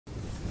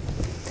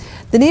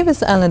The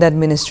Nevis Island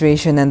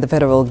Administration and the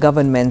federal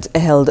government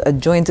held a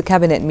joint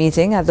cabinet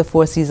meeting at the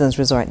Four Seasons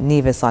Resort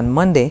Nevis on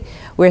Monday,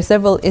 where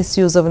several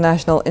issues of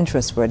national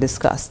interest were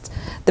discussed.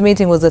 The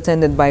meeting was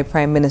attended by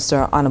Prime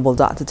Minister Honorable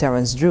Dr.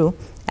 Terence Drew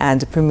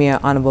and Premier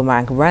Honorable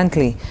Mark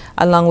Brantley,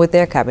 along with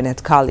their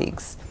cabinet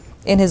colleagues.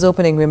 In his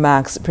opening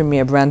remarks,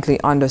 Premier Brantley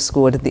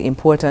underscored the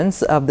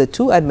importance of the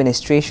two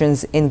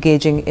administrations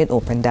engaging in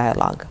open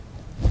dialogue.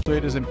 So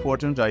it is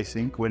important, I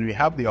think, when we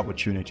have the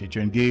opportunity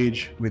to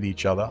engage with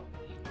each other,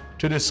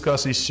 to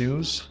discuss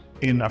issues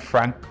in a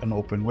frank and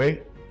open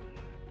way,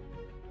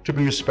 to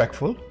be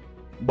respectful,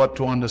 but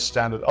to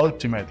understand that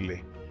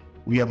ultimately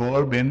we have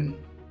all been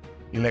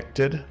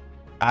elected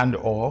and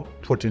or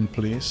put in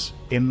place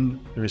in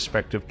the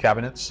respective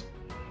cabinets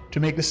to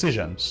make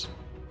decisions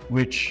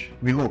which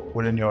we hope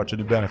will inure to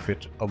the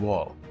benefit of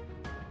all.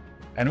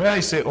 And when I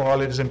say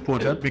all, it is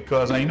important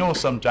because I know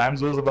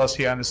sometimes those of us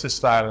here on the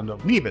sister island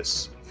of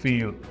Nevis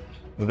feel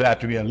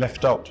that we are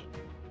left out.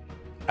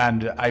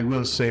 And I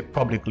will say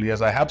publicly,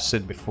 as I have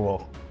said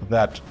before,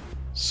 that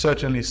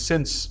certainly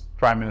since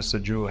Prime Minister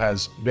Drew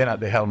has been at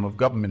the helm of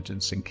government in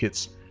St.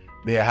 Kitts,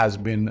 there has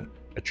been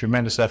a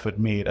tremendous effort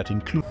made at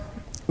including.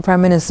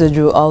 Prime Minister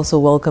Drew also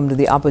welcomed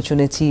the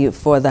opportunity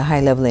for the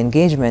high-level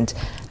engagement,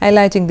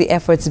 highlighting the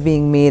efforts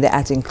being made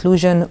at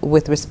inclusion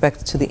with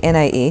respect to the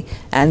NIA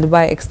and,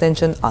 by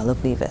extension, all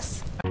of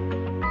Nevis.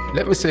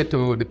 Let me say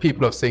to the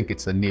people of St.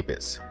 Kitts and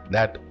Nevis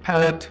that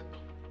part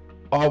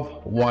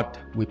of what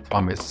we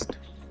promised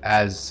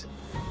as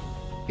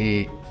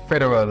a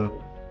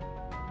federal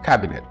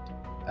cabinet,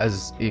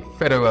 as a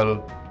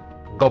federal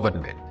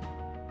government,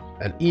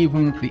 and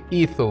even the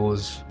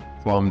ethos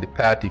from the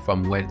party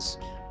from whence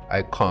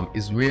I come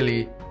is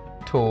really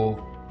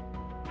to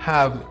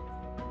have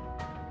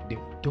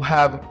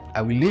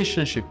a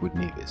relationship with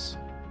Nevis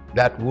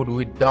that would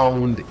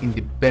redound in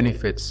the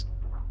benefits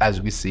as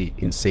we see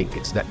in St.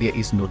 Kitts, that there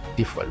is no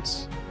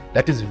difference.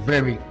 That is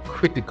very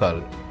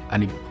critical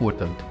and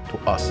important to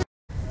us.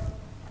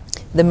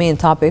 The main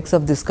topics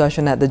of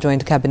discussion at the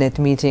joint cabinet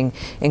meeting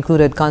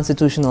included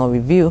constitutional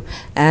review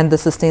and the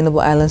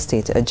Sustainable Island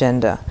State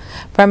agenda.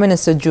 Prime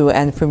Minister Drew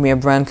and Premier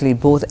Brantley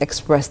both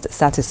expressed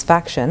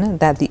satisfaction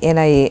that the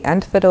NIA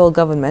and federal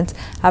government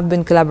have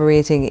been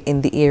collaborating in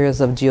the areas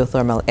of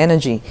geothermal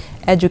energy,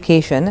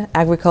 education,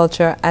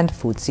 agriculture, and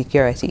food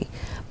security.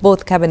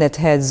 Both cabinet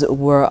heads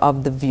were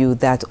of the view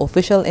that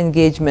official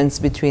engagements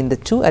between the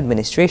two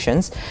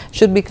administrations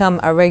should become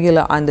a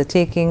regular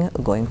undertaking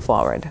going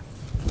forward.